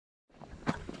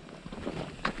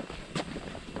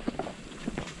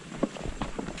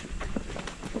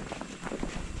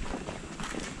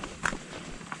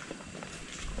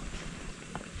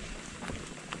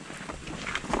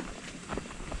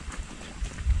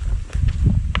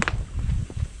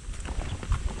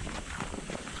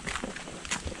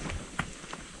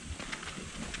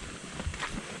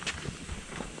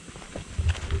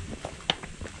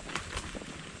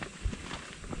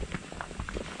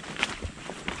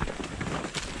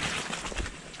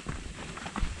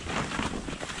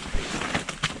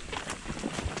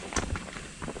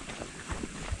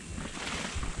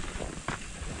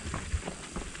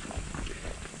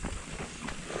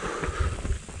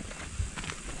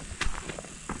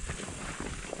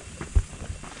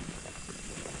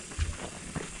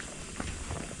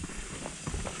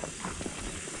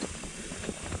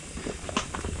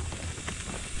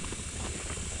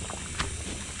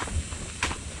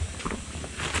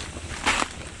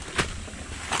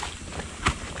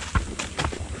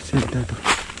সাইডটা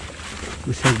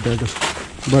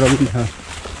বরাবর হ্যাঁ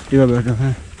এভাবে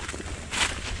হ্যাঁ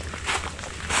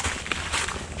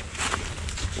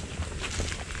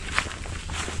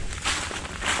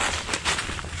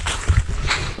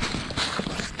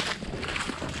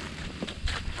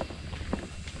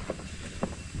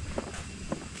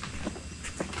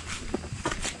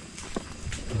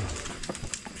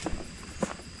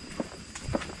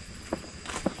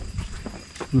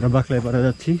আমরা বাকলাইপাড়া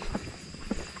যাচ্ছি।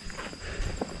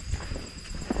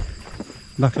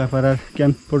 বাকলাপাড়ার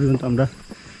ক্যাম্প পর্যন্ত আমরা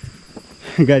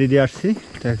গাড়ি দিয়ে আসছি,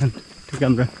 তো এখন থেকে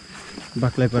আমরা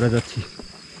বাকলাইপাড়া যাচ্ছি।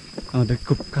 আমাদের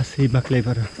খুব কাছেই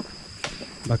বাকলাইপাড়া।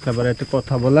 বাকলাপাড়া একটা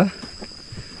কথা বলা,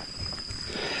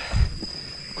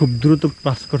 খুব দ্রুত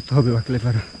পাস করতে হবে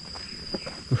বাকলাইপাড়া।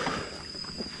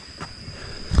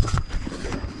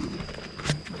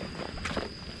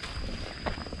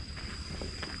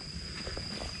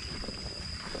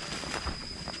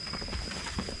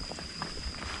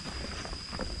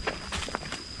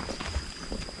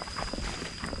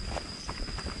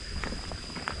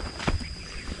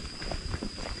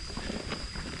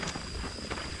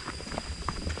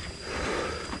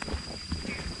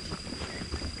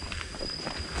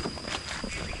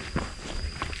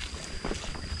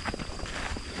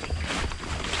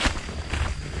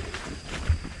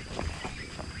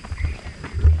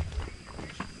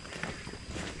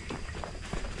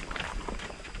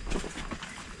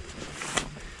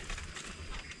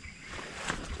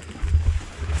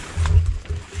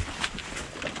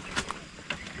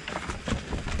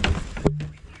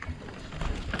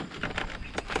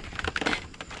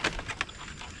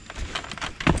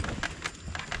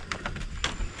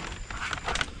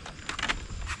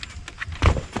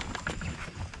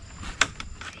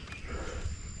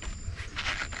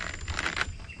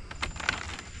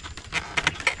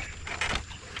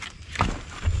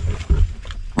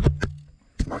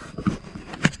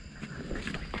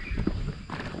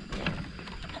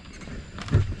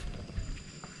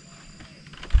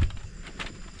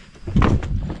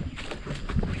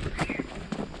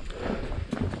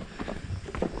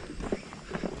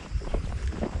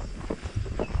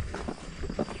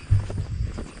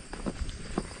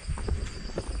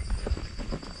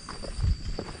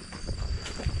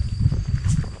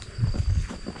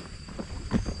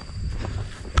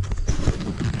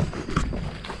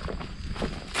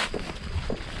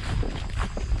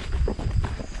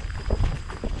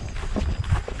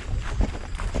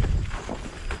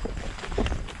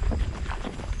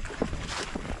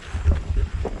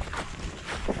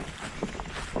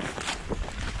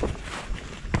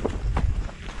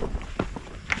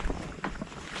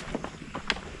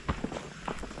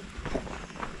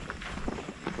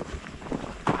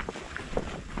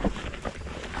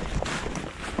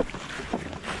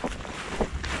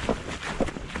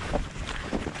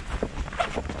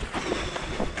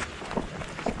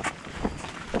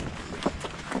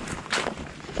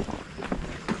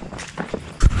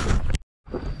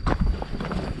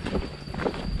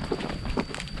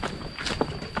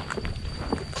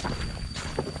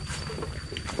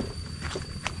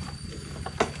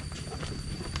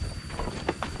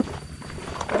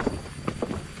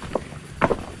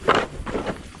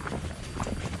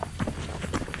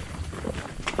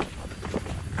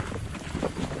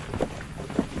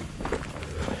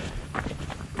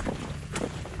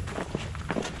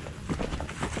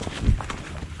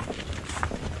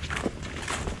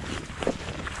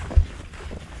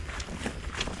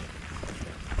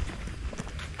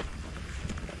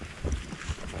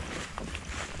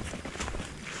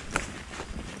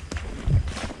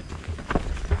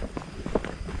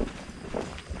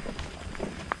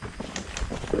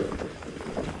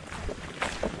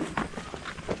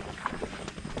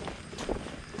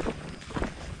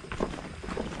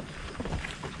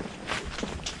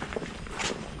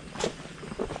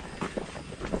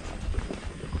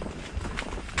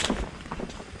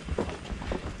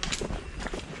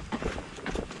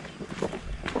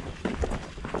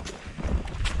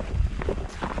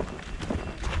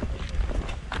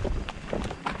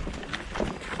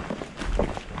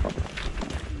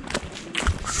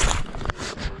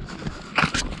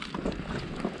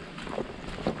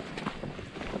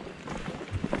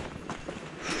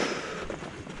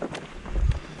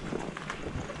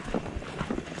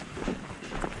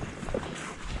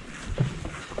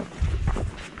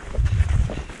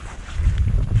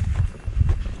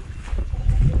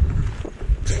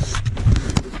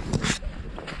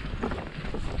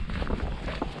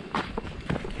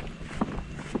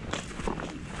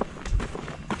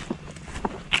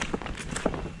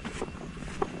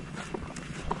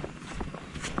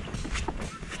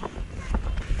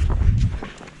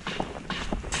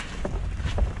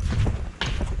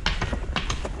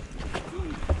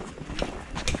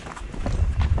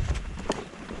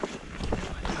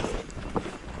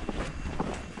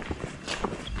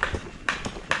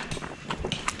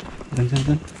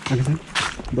 দেন আগে দেন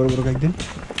বড় বড় কাক দেন।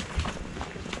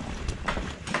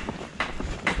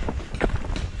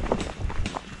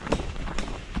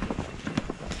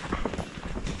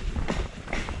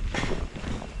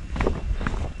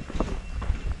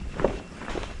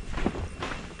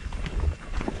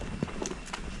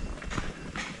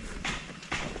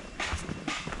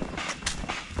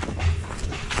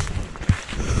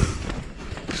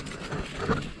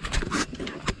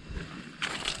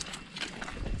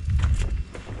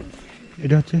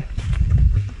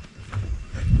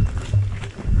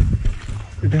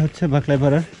 এটা হচ্ছে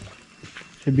বাকলাইপাড়ার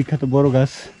সেই বিখ্যাত বড়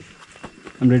গাছ।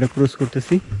 আমরা এটা ক্রস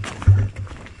করতেছি।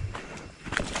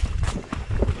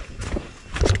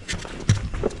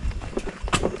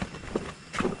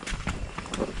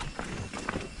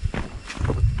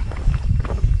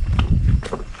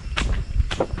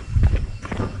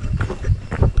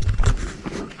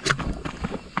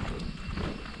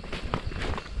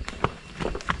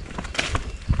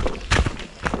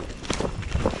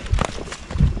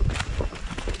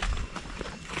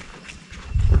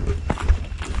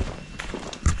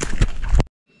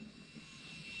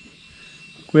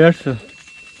 কই আসছো?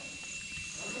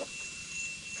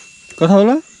 কথা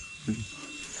বলো।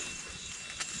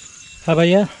 হ্যাঁ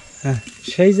ভাইয়া, হ্যাঁ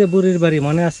সেই যে বুড়ির বাড়ি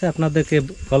মনে আছে, আপনাদেরকে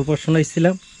গল্প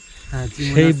শোনাইছিলাম।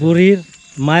 সেই বুড়ির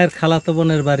মায়ের খালাতো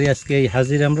বোনের বাড়ি আজকে এই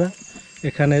হাজির আমরা।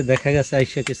 এখানে দেখা গেছে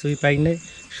আইসা কিছুই পাই নাই,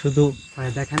 শুধু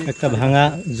একটা ভাঙা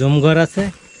জুমঘর আছে।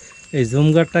 এই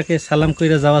জুমঘরটাকে সালাম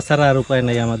করে যাওয়া ছাড়া আর উপায়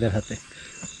নাই আমাদের হাতে।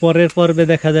 পরের পর্বে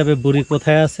দেখা যাবে বুড়ি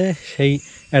কোথায় আছে, সেই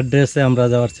অ্যাড্রেসে আমরা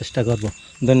যাওয়ার চেষ্টা করব।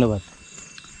 ধন্যবাদ।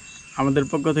 আমাদের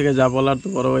পক্ষ থেকে যা বলার তো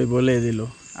বড় ভাই বলে দিল,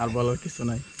 আর বলার কিছু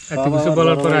নাই। কিছু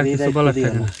বলার পর আর কিছু বলার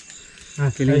থাকে না।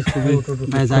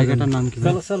 জায়গাটার নাম কি?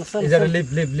 চলো চলো চলো, লিপ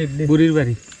বুড়ির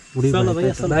বাড়ি। চলো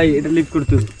ভাইয়া চলো। ভাই এটা লিপ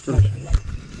করতে হবে।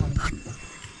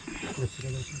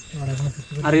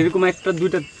 আর এরকম একটা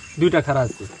দুইটা খাড়া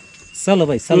আছে। চলো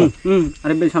ভাই চলো।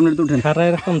 আরে ভাই সামনে তো উঠেন। খাড়া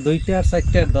এরকম 2টা আর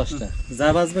 4টা আর 10টা যা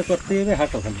বাজবে করতে হবে,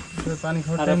 হাঁটো খালি। পানি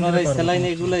খাওয়া আর আপনারা এই স্যালাইন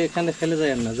এগুলো এখানে ফেলে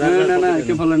যায় না। না না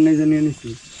কে ফলার নেই জানি নিছি।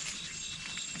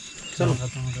 চলো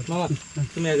মামা,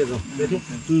 তুমি আগে যাও দেখি।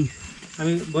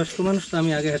 আমি বয়স্ক মানুষ তো,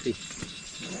 আমি আগে হাঁটি।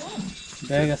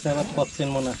 দেখা গেছে আবার পথ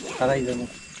চিনব না, হারাই যাবো।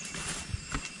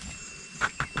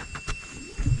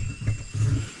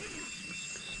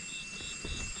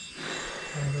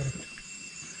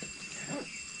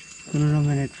 15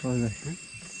 মিনিট পর যাচ্ছে।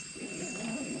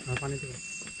 পানি দেব।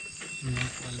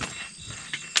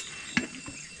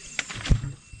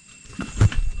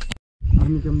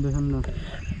 আমি কেমন দেখেন না,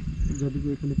 যদি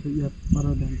এখানে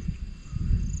পারা দেন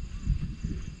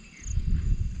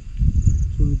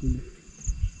ছবি তুলে।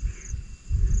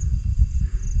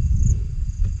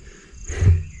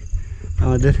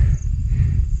 আমাদের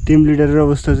টিম লিডারের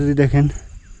অবস্থা যদি দেখেন,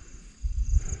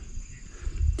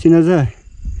 চিনা যায়।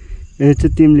 এই হচ্ছে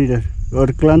টিম লিডার। ওর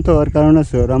ক্লান্ত হওয়ার কারণ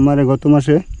আছে, ওর আমারে গত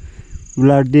মাসে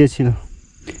ব্লাড দিয়েছিল,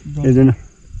 এই জন্য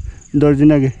 10 দিন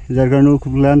আগে, যার কারণে ও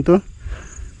খুব ক্লান্ত।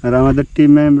 আর আমাদের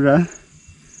টিম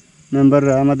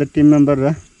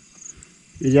মেম্বাররা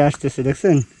এই যে আসতেছে,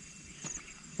 দেখছেন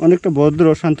অনেকটা ভদ্র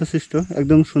শান্তশিষ্ট,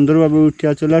 একদম সুন্দরভাবে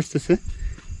উঠিয়া চলে আসতেছে।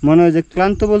 মনে হয় যে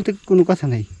ক্লান্ত বলতে কোনো কথা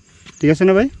নাই। ঠিক আছে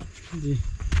না ভাই? জি।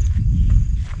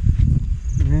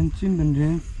 রেঞ্জ চিনবেন?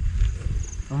 রেঞ্জ,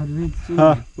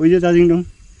 হ্যাঁ ওই যে চার্জিংডং।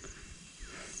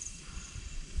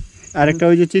 আরেকটা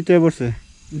ওই যে চিত্রে পড়ছে,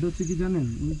 এটা হচ্ছে কি জানেন,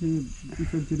 ওই যে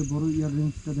পিছের যে বড় ইয়ার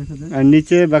রেঞ্জটা দেখা যায়। আর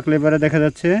নিচে বাকলাইপাড়া দেখা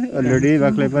যাচ্ছে অলরেডি।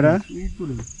 বাকলাইপাড়া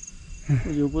উপরে,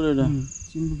 ওই যে উপরে এটা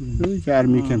ওই যে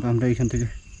আর্মি ক্যাম্প। আমরা এখান থেকে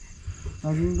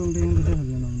চার্জিংডংটা কিন্তু দেখা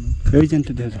যায় না, ওই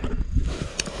জানতে দেখা যায়,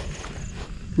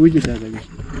 ওই যে দেখা যায়।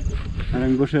 আর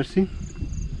আমি বসে আসছি।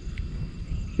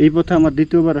 এই পথে আমার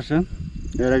দ্বিতীয়বার আসা।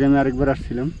 এর আগে আমি আরেকবার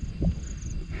আসছিলাম,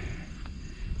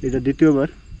 এটা দ্বিতীয়বার।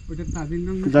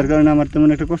 যার কারণে আমার তেমন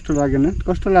একটা কষ্ট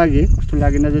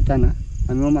লাগে না যে তা না।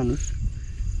 আমিও মানুষ,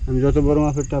 আমি যত বড়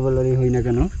মাপের ট্রাভেলারই হই না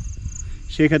কেন,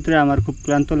 সেক্ষেত্রে আমার খুব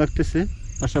ক্লান্ত লাগতেছে।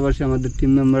 পাশাপাশি আমাদের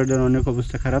টিম মেম্বারদের অনেক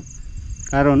অবস্থা খারাপ।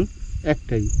 কারণ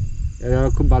একটাই, এরা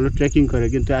খুব ভালো ট্রেকিং করে,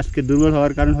 কিন্তু আজকে দুর্বল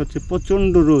হওয়ার কারণ হচ্ছে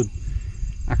প্রচণ্ড রোদ।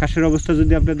 আকাশের অবস্থা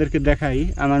যদি আপনাদেরকে দেখাই,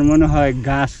 আমার মনে হয়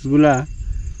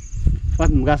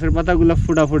গাছের পাতাগুলো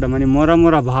ফোটা ফোটা, মানে মরা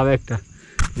মরা ভাব একটা।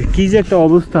 কি যে একটা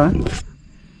অবস্থা।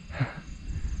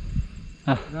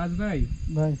 রাজ ভাই,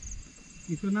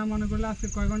 কিছু না মনে করলে আজকে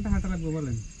কয় ঘন্টা হাঁটা লাগবে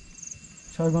বলেন?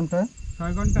 6 ঘন্টা।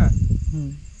 6 ঘন্টা?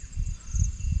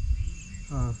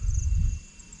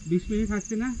 20 মিনিট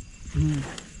হাঁটছি না?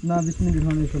 না 20 মিনিট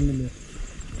হবে সব মিলে।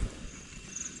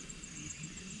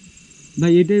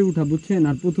 ভাই এটাই উঠা, বুঝছেন?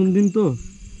 আর প্রথম দিন তো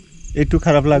একটু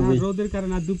খারাপ লাগবে রোদের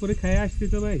কারণে। আর দুপুরে খেয়ে আসছি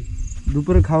তো ভাই।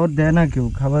 দুপুরে খাবার দেয় না কেউ,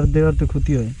 খাবার দেওয়ার তো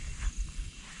ক্ষতি হয়।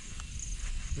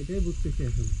 এটাই বুঝতেছি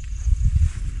এখন।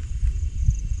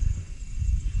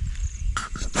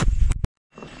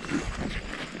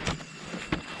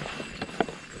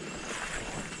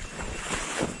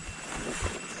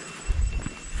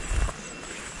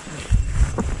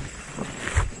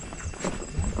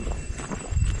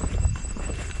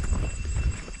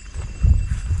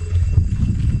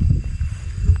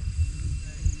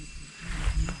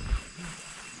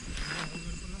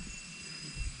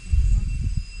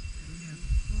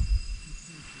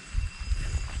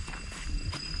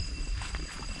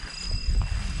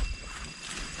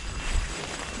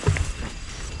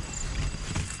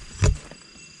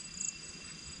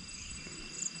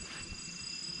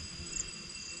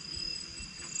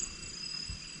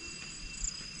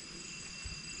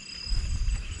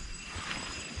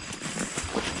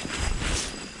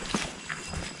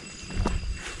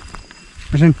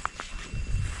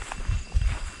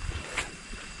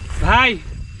 ভাই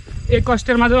এই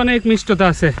কষ্টের মাঝে অনেক মিষ্টতা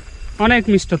আছে, অনেক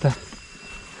মিষ্টতা।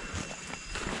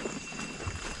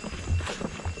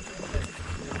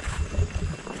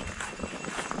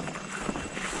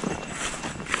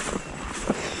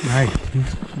 ভাই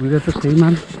বুড়া তো সেই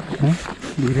মান। হ্যাঁ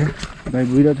বুড়া ভাই,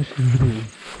 বুড়া তো সেই মান।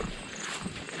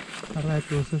 এক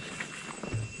বছর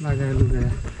লাগাই লুগাই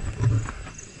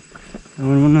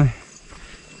আমার মনে হয়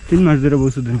 3 মাস ধরে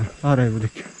বসে দিন আর আইব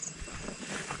দেখ।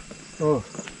 ও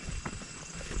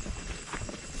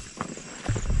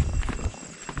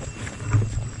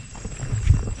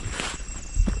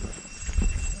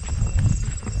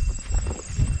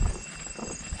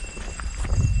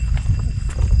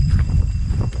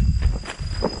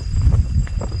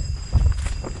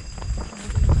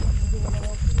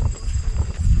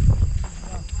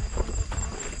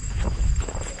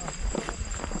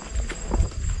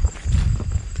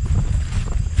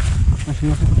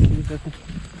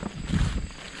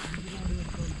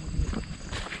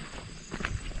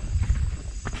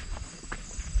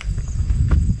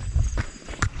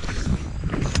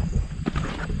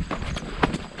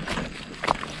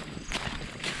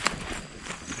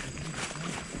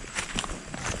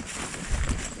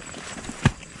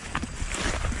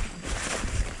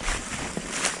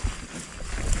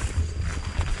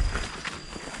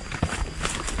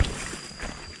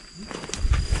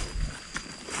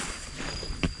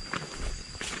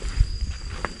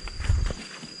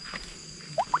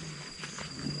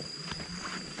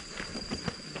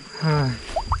হ্যাঁ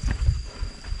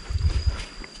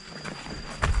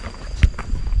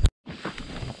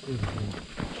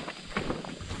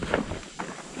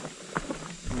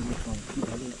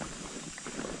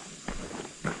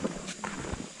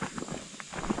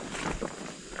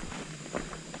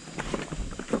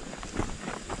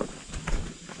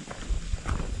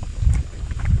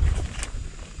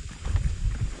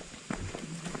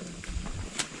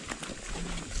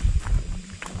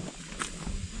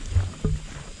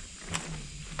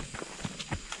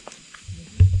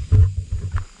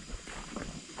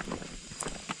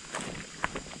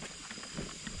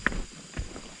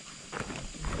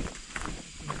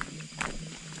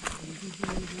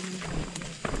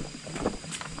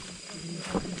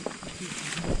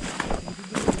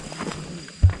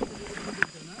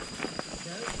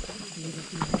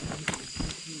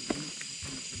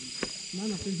না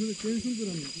না টেনশন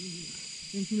করে না,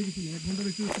 টেনশনে কিছু নেই। 1 ঘন্টা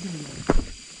বেশি ছুটি নেই।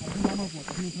 এখন আমার পথ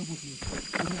আপনি ওখানে পড়ছি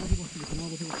তোমার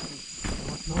পথে কষ্ট করছে,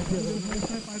 তোমার পথে কষ্ট করছে।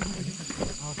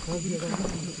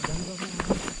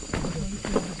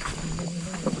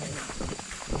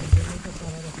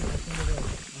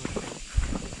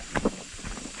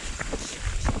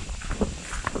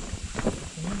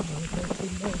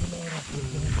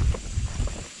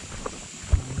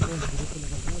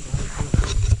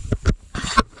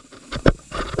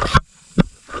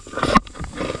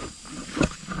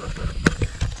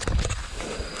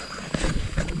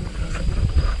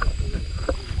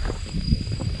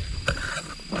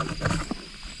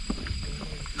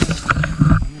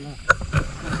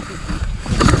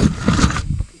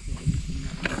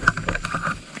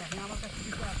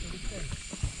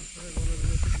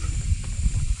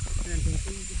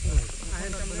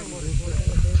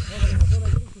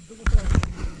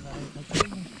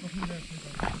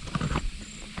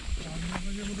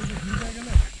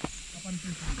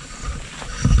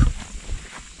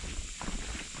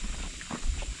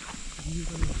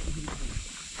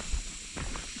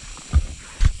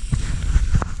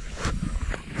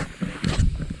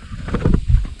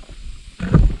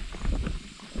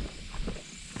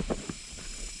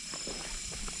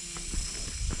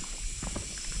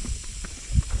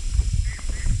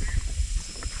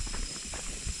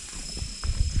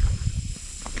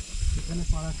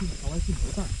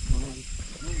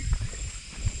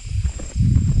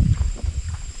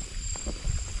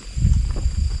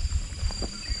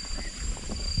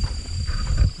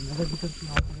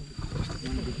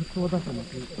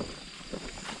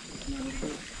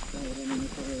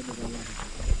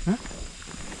 হ্যাঁ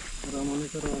ওরা মনে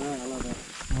করে ওরা আলাদা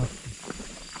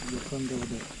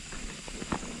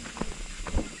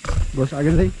বস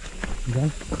আগে যাই যান।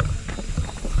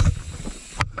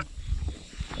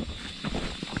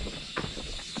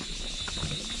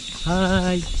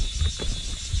 হাই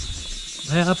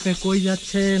ভাই, আপনি কই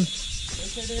যাচ্ছেন?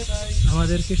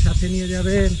 আমাদেরকে সাথে নিয়ে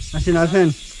যাবেন? আসেন আসেন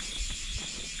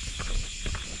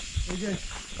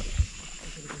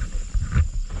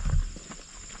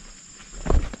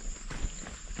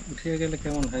উঠে গেলে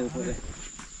কেমন হয় উপরে?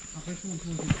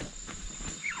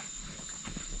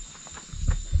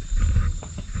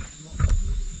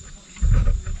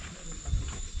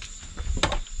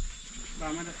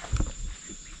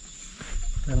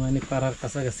 তার মানে পাড়ার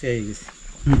কাছাকাছি হয়ে গেছে।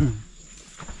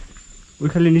 ওই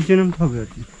খালি নিচে নামতে হবে আর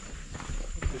কি।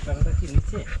 পাড়াটা কি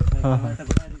নিচে? হ্যাঁ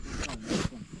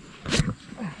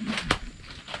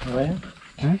হ্যাঁ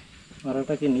হ্যাঁ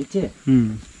পাড়াটা কি নিচে?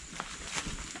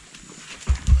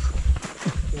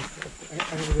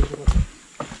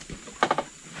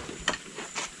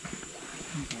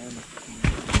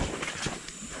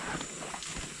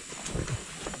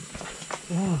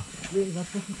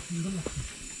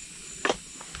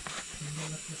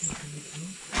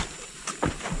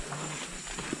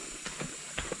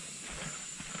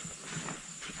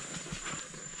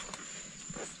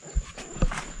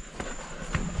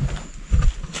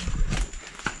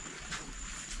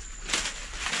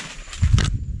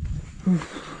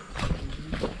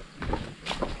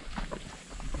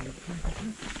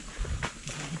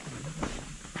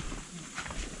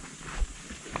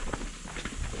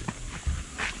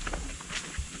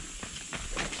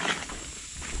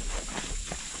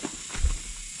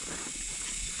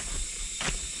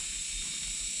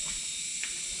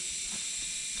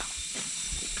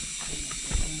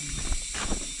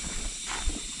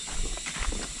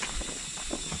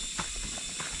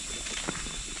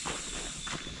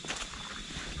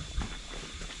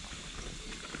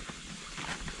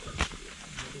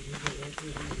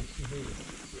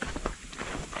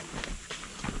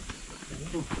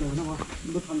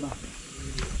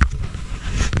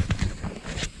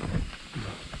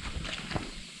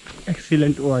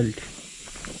 এক্সিলেন্ট ওয়ার্ল্ড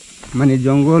মানে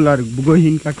জঙ্গল আর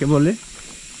গহীন কাকে বলে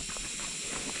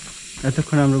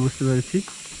এতক্ষণ আমরা বুঝতে পেরেছি।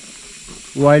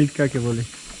 ওয়াইল্ড কাকে বলে,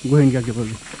 গহীন কাকে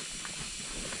বলে।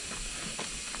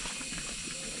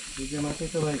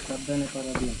 ভাই সাবধানে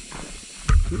পাড়া দিন।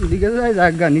 এদিকে যাই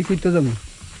জায়গা নিচে তো যাবো।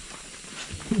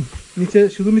 নিচে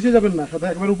শুধু নিচে যাবেন না, সাথে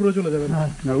একবার উপরে চলে যাবেন।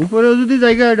 না উপরেও যদি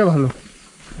জায়গা এটা ভালো,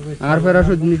 আর ফেরা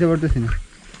শুধু নিতে পারতেছি না।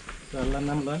 আল্লাহর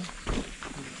নাম লয়,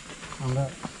 আমরা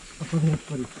উপভোগ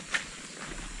করি।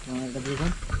 এটা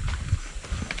দেখুন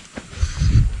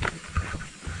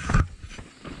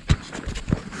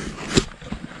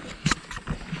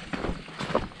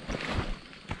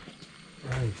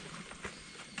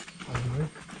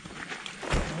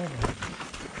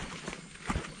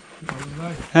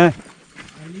হ্যাঁ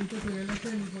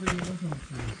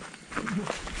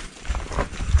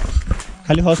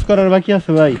খালি হজ করার বাকি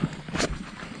আছে ভাই।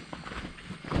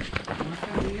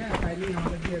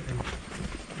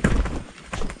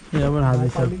 আবার হাজি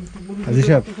সাহেব, হাজি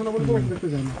সাহেব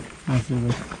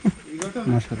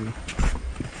মাশাআল্লাহ।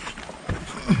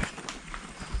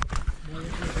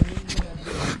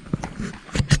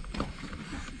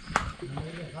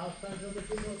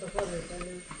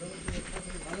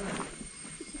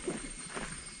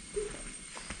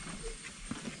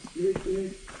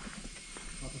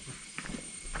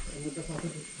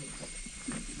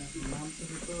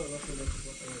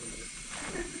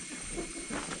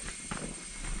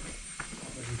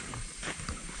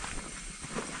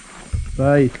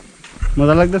 ভাই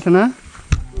মজা লাগতেছে না?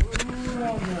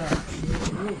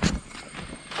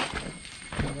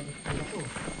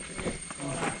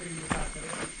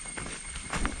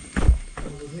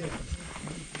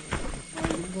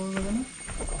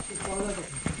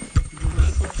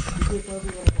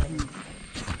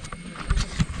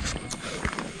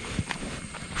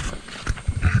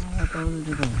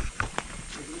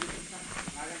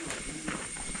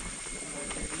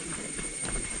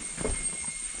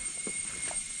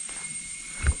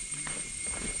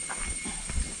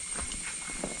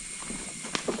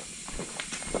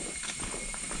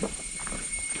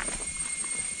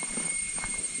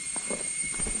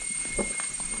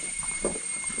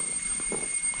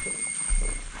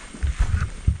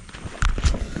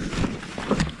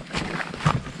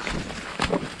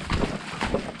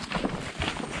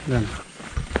 জান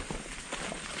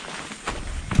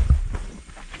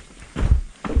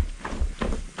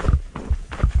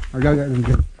আগে আগে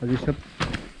হাজির সাহেব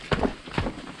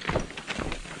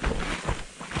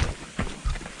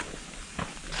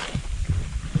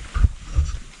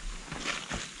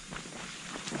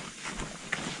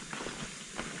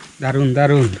দারুণ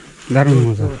দারুণ দারুণ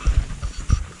মজা।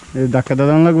 এই ধাক্কা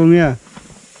দাঁড়ান লাগবো মিয়া,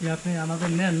 আপনি আমাদের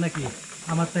নেন নাকি?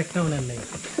 আমার তো একটাও নেন নাই।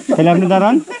 তাহলে আপনি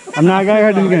দাঁড়ান, আপনি আগে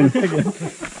আগে ঢুকেন।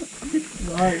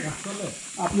 ভাই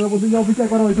আপনার প্রতিদিন অপেক্ষা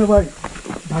করা হয়েছে ভাই,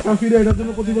 ঢাকা ফিরে এটার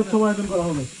জন্য প্রতি বছর সময় আয়োজন করা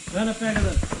হবে।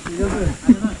 ঠিক আছে,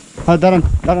 হ্যাঁ দাঁড়ান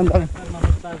দাঁড়ান দাঁড়ান।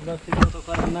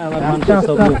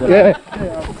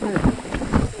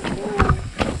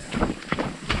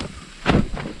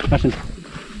 আসেন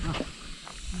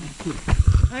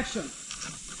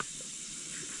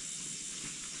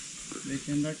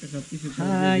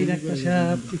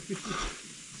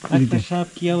ডাক্তার সাহেব,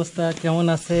 কি অবস্থা, কেমন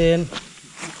আছেন?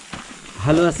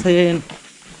 ভালো আছেন?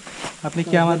 আপনি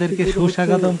কি আমাদেরকে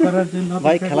সুস্বাগতম করার জন্য?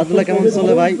 ভাই খেলাধুলা কেমন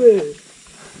চলে? ভাই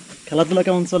খেলাধুলা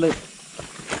কেমন চলে?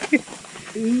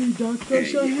 এই ডাক্তার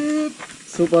সাহেব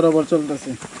সুপার ওভার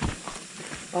চলতেছে।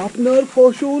 আপনার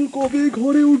ফসল কবে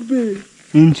ঘরে উঠবে?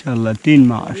 ইনশাল্লাহ 3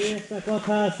 মাস। একটা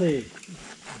কথা আছে,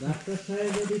 ডাক্তার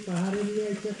সাহেব যদি পাহাড়ে নিয়ে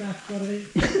এসে কাজ করে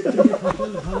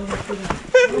ফসল ভালো রাখতে না।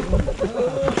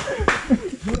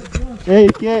 এই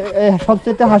কে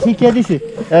সবচেয়ে হাসি কে দিছে?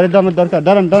 আরে দামের দরকার।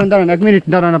 দাঁড়ান দাঁড়ান দাঁড়ান, 1 মিনিট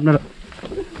দাঁড়ান, আপনারা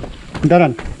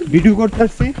দাঁড়ান, ভিডিও করতে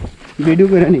আসছি, ভিডিও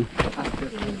করে নি।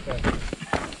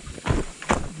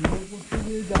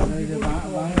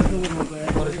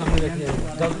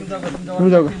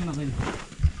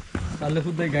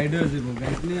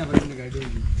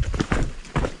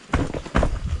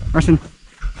 আসেন,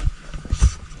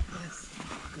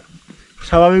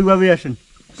 স্বাভাবিকভাবেই আসেন।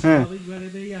 হ্যাঁ,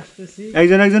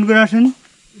 একজন একজন করে আসেন।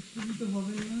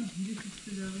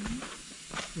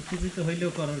 উত্তেজিত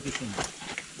হইলেও করার কিছু না।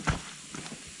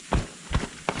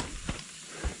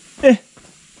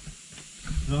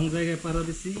 রং জায়গায় পাড়া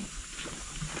দিছি।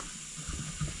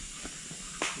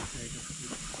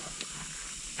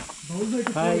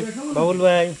 বাবুল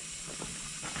ভাই,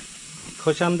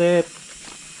 खुशामदेद।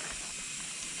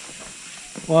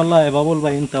 والله يا بابول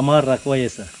باي انت مرة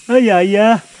كويسة. يا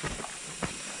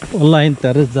والله انت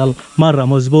رجال مرة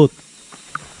مظبوط.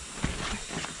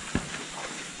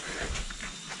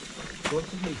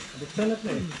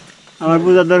 আমার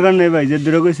বুঝার দরকার নেই ভাই, যে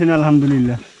দূরে কইছেন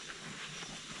আলহামদুলিল্লাহ।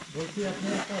 বলছি আপনি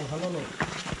একটা ভালো লোক।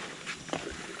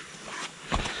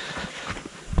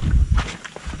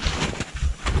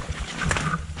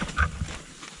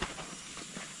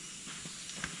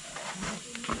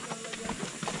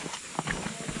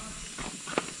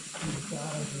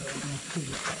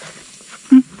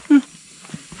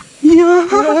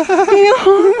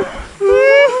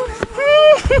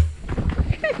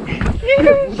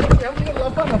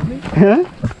 হ্যাঁ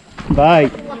ভাই,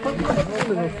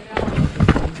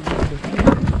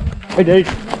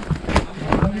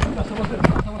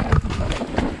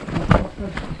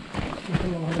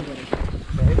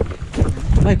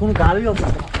 ভাই কোনো গাড়ি অবস্থা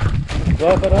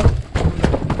দোয়া করো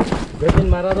যেদিন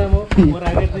মারা যাবো ওর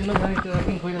আগের দিনও জানি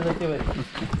ট্রেকিং করে যাইতে পারি।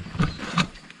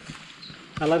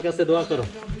 আল্লাহর কাছে দোয়া করো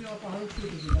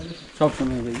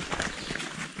সবসময় ভাই।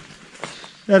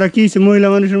 এরা কি মহিলা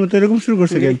মানুষের মতো এরকম শুরু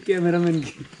করছে কেন? ক্যামেরাম্যান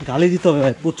গালি দিতে হবে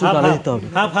ভাই, প্রচুর গালি দিতে হবে।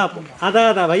 হাফ হাফ আধা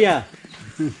আধা ভাইয়া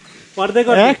পর্দে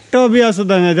কর। একটা বিয়ে আছে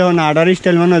না, যখন আডার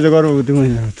স্টাইল মনে হয় গর্ভবতী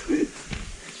মহিলা হতো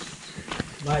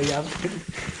ভাই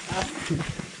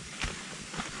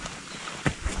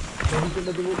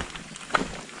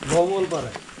ভবল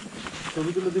পারে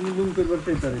ছবি তুলে তুমি জুম করবার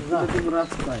চাইতারে তুমি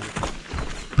রাস্তায়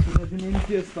তুমি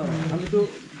ইনফ্লুয়েন্স পারে। আমি তো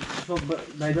সব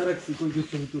দায়িত্ব রাখছি কই যে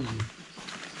ছবি তুলবি।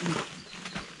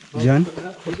 জান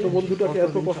ছোট্ট বন্ধুটাকে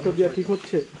এত কষ্ট দেওয়া ঠিক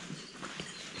হচ্ছে?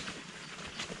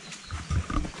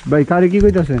 ভাই কারে কি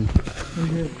কইতাছেন?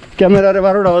 ক্যামেরারে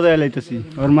 12টা বাজায় লাইতেছি,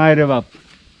 ওর মায়ের বাপ।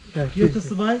 কি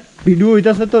হইতেছে ভাই? ভিডিও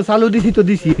হইতাছে তো, চালু দিছি তো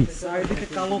দিছি। চারিদিকে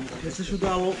কালো, এসে শুধু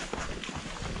আলো।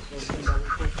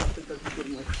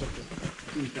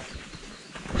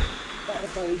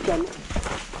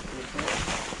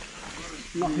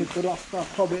 রাস্তা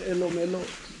হবে এলোমেলো।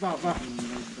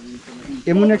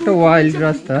 এমন একটা ওয়াইল্ড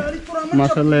রাস্তা,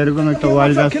 মাশাআল্লাহ, এরকম একটা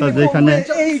ওয়াইল্ড রাস্তা যেখানে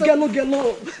এই গেল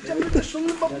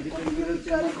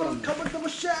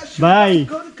ভাই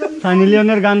সানি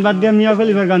লিওনের গান বাদ দিয়ে মিয়া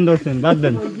খলিফার গান ধরছেন, বাদ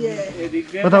দেন,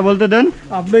 কথা বলতে দেন।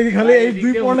 আপনি কি খালি এই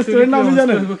দুই পয়েন্টের নামই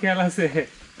জানেন?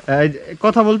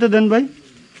 কথা বলতে দেন ভাই।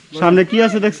 সামনে কি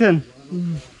আছে দেখছেন?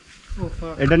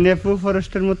 এটা নেপু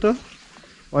ফরেস্টের মতো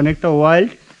অনেকটা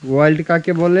ওয়াইল্ড। ওয়াইল্ড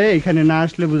কাকে বলে এখানে না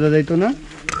আসলে বোঝা যাইতো না।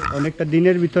 অনেকটা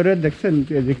দিনের ভিতরে দেখছেন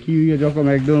যে কি রকম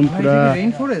একদম পুরা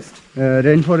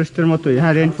রেইন ফরেস্টের মতোই।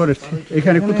 হ্যাঁ, রেইন ফরেস্ট।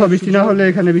 এখানে কোথাও বৃষ্টি না হলে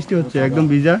এখানে বৃষ্টি হচ্ছে, একদম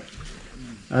ভিজা।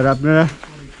 আর আপনারা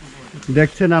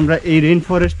দেখছেন আমরা এই রেইন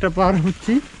ফরেস্টটা পার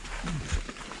হচ্ছি,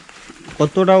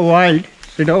 কতটা ওয়াইল্ড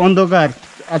সেটা অন্ধকার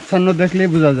আচ্ছন্ন দেখলেই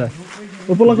বোঝা যায়।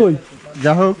 উপলা কই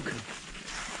যা হোক,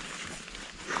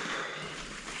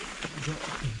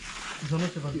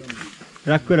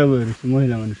 রাগ করে বই রয়েছে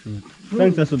মহিলা মানুষের মতো।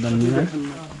 থ্যাংকস আসুদান।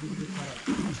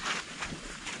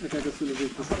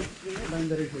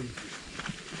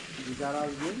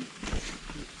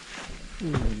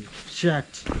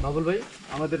 বাবুল ভাই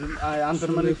আমাদের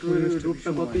আন্তর্মানিক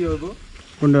রুটটা কতই হইব?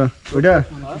 কোনটা? ওইটা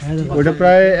ওইটা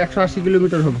প্রায় 180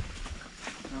 কিলোমিটার হবে।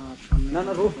 না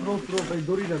না, রোপ রোপ রোপ ভাই,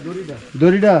 দড়িটা দড়িটা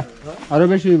দড়িটা আরো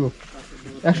বেশি হইব,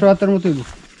 170 মতো হইব।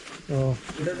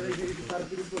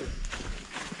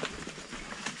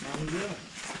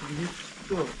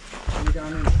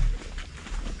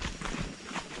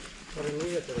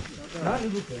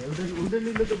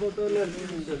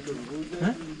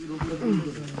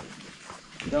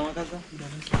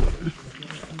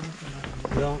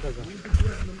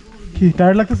 কি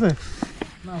টায়ার লাগতেছে?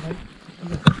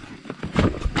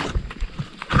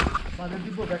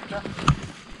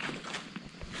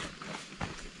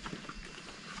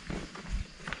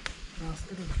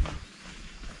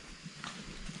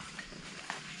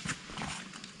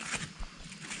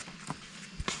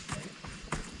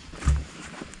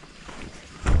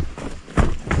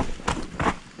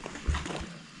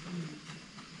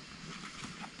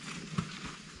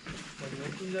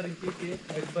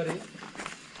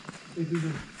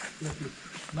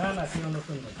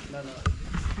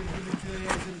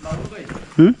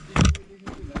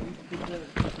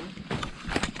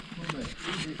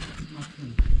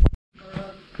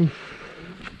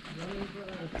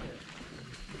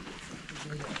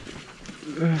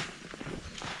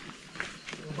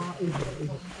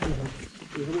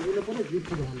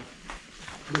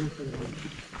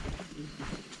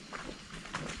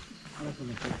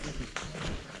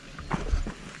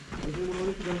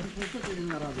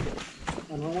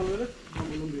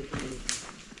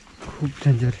 খুব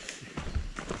ডেঞ্জারাস।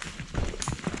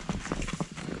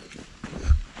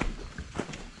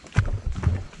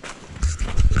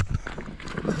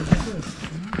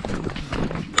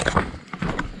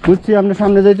 বুঝছি, আপনি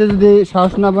সামনে যাইতে যদি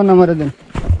সাহস না পান আমারে দেন।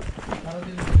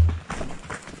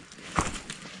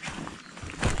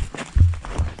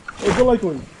 উপলা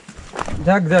কই?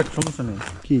 যাক যাক, সমস্যা নেই।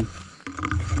 কি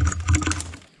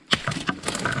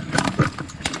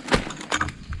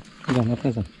যান, আপনি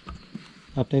যান।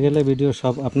 আপনি গেলে ভিডিও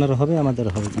সব আপনার হবে, আমাদের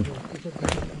হবে।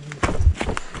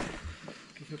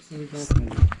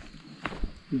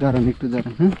 দাঁড়ান, একটু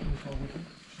দাঁড়ান। হ্যাঁ,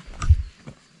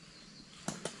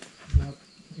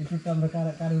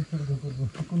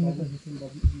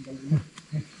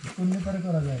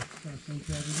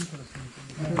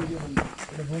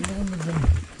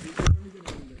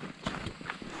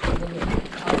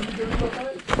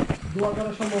 দোয়া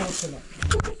করা সম্ভব হচ্ছে না।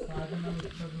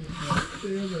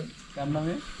 কার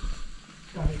নামে?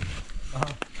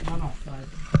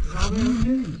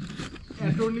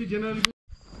 অ্যাটর্নি জেনারেল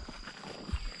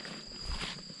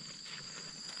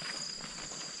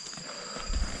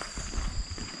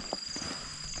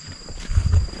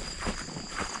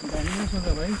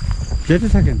যেতে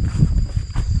থাকেন,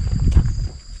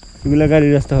 এগুলা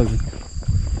গাড়ির রাস্তা হবে।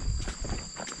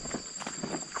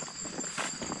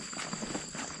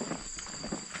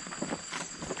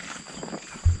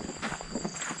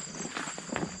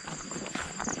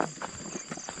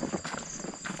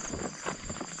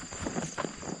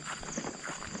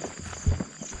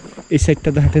 এই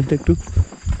সাইডটাতে হাঁটেন তো একটু,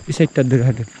 এই সাইডটার ধরে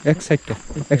হাঁটেন, এক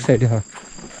সাইডে। হ্যাঁ,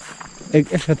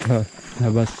 একসাথে। হয়,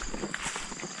 হ্যাঁ, বাস।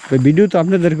 ভিডিও তো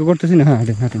আপনাদেরকে করতেছি না। হ্যাঁ,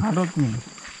 হাঁটেন।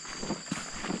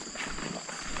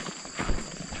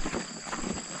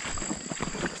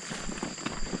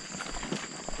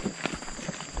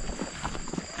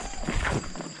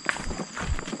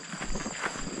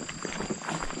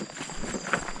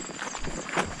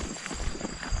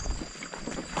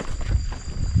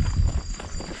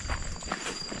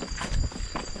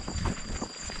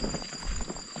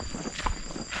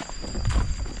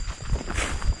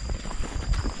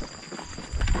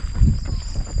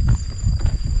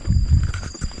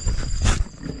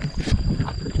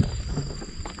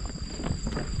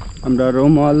 আমরা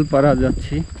রোমাল পাড়া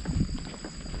যাচ্ছি,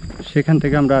 সেখান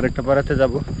থেকে আমরা আরেকটা পাড়াতে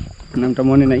যাব, নামটা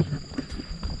মনে নাই।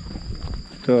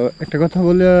 তো একটা কথা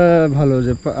বলে ভালো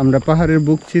যে আমরা পাহাড়ের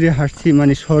বুক চিরে হাঁটছি,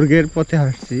 মানে স্বর্গের পথে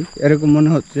হাঁটছি এরকম মনে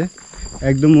হচ্ছে।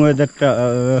 একদম ওয়েদারটা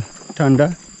ঠান্ডা,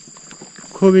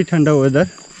 খুবই ঠান্ডা ওয়েদার।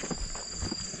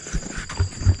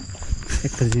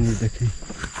 একটা জিনিস দেখি,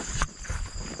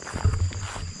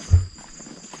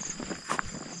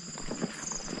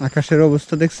 আকাশের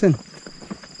অবস্থা দেখছেন,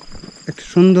 একটা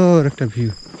সুন্দর একটা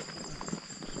ভিউ।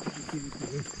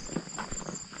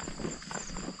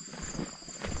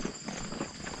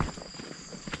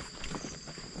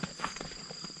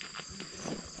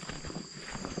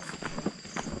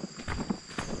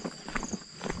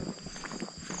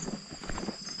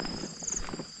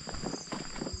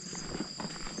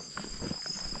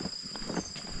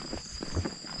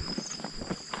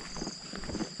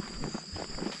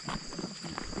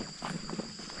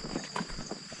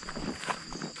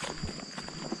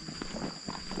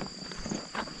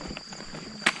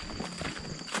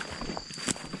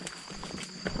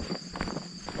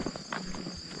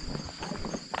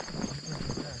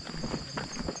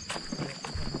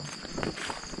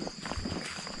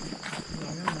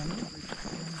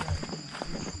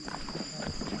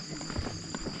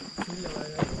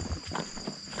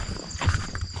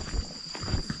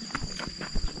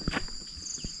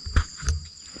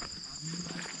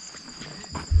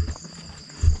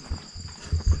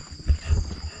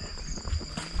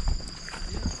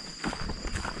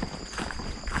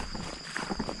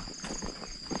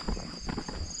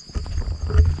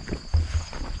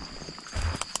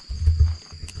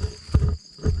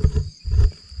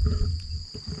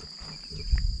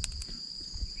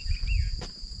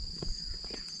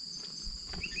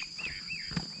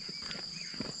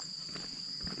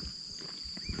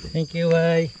 থ্যাংক ইউ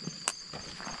ভাই।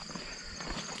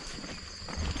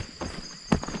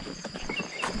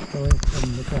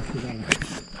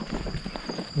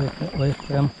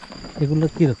 এগুলো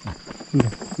কিরকম?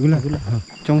 এগুলো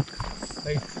চমৎকার।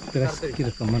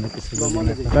 কিরকম মানে কিছু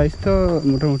প্রাইস তো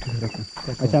মোটামুটি সেরকম।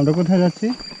 আচ্ছা, আমরা কোথায় যাচ্ছি?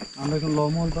 আমরা এখন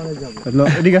লমল পাড়ে যাব।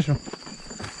 এদিকে আসো।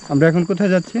 আমরা এখন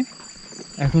কোথায় যাচ্ছি?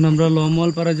 এখন আমরা লমল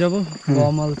পাড়ে যাব।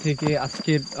 লমল থেকে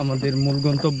আজকের আমাদের মূল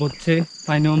গন্তব্য হচ্ছে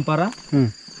ফাইনমপাড়া।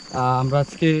 আমরা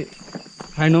আজকে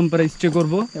ফাইনমপাড়া স্টে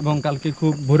করব এবং কালকে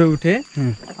খুব ভোরে উঠে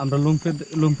আমরা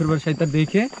লুমফের সাইটা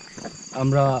দেখে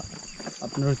আমরা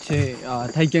আপনার হচ্ছে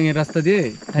থাইক্যাং এর রাস্তা দিয়ে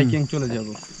থাইক্যাং চলে যাব।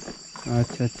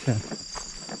 আচ্ছা আচ্ছা,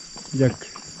 যাক,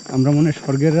 আমরা মনে হয়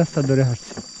স্বর্গের রাস্তা ধরে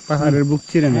হাঁটছি, পাহাড়ের বুক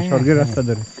চিরে না, স্বর্গের রাস্তা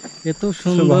ধরে। এত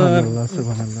সুন্দর,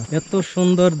 এত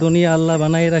সুন্দর দুনিয়া আল্লাহ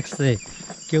বানাই রাখছে,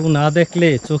 কেউ না দেখলে,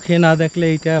 চোখে না দেখলে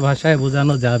এটা ভাষায়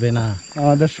বোঝানো যাবে না।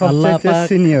 আমাদের সবচেয়ে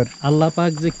সিনিয়র আল্লাহ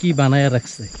পাক যে কি বানায়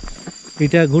রাখছে,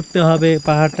 এটা ঘুরতে হবে,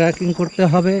 পাহাড় ট্রেকিং করতে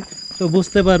হবে, তো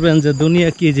বুঝতে পারবেন যে দুনিয়া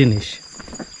কি জিনিস।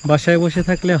 বাসায় বসে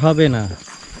থাকলে হবে না।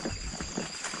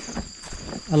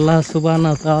 আল্লাহ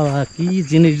সুবহানাহু ওয়া তাআলা কি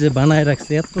জিনিস যে বানায়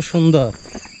রাখছে, এত সুন্দর,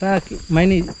 তা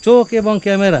মানে চোখ এবং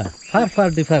ক্যামেরা ফার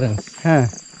ডিফারেন্স। হ্যাঁ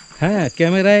হ্যাঁ,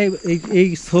 ক্যামেরায় এই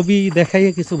ছবি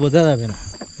দেখাইয়ে কিছু বোঝা যাবে না,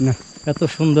 না, এত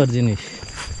সুন্দর জিনিস।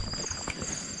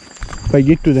 ভাই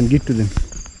গিট টু দেন, গিট টু দেন।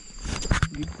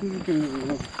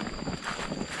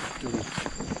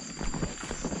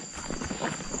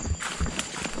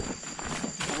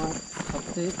 আমার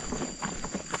সবচেয়ে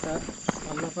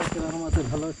আল্লাহ পাকের রহমতে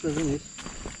ভালো একটা জিনিস,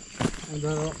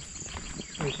 ধরো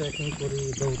ট্রেকিং করি,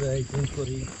 দৌড়াই, জিম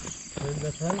করি, শরীর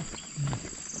ব্যথা,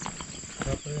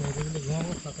 তারপরে নিরিবিলি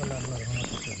ঘুমাবো, সকালে আল্লাহর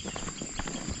রহমতে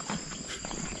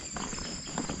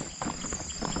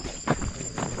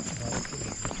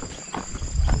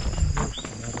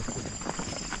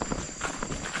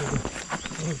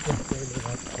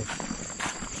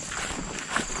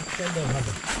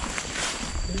ভালো।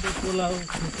 কিন্তু পোলাও,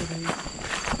 খিচুড়ি,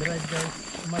 ফ্রাইড রাইস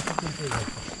মাথা কিনতে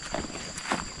যাচ্ছে,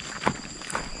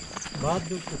 ভাত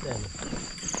ঢুকতে চাই না।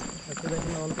 আচ্ছা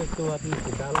দেখুন, অল্প একটু ভাত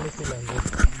নিচ্ছি, ডাল নিচ্ছিলাম,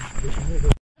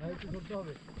 করতে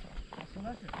হবে।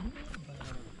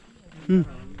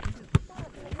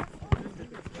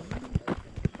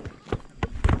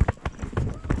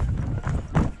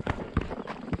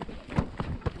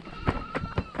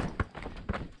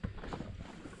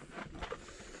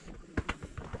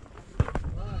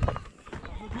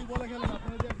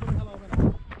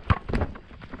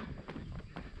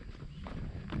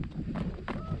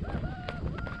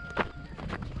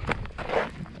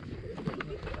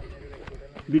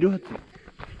 ভিডিও হচ্ছে।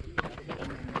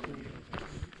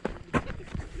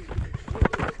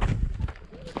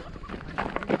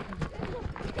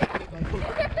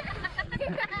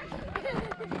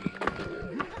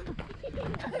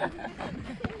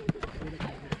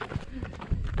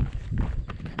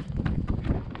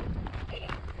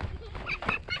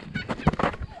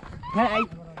 হ্যাঁ,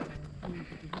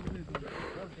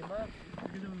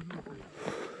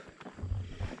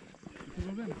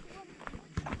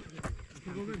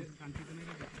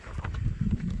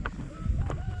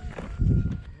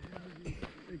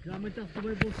 গ্রামের চাষ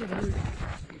সবাই বলছে ভাই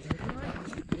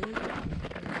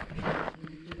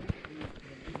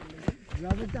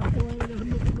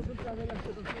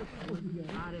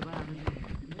আরে ভাই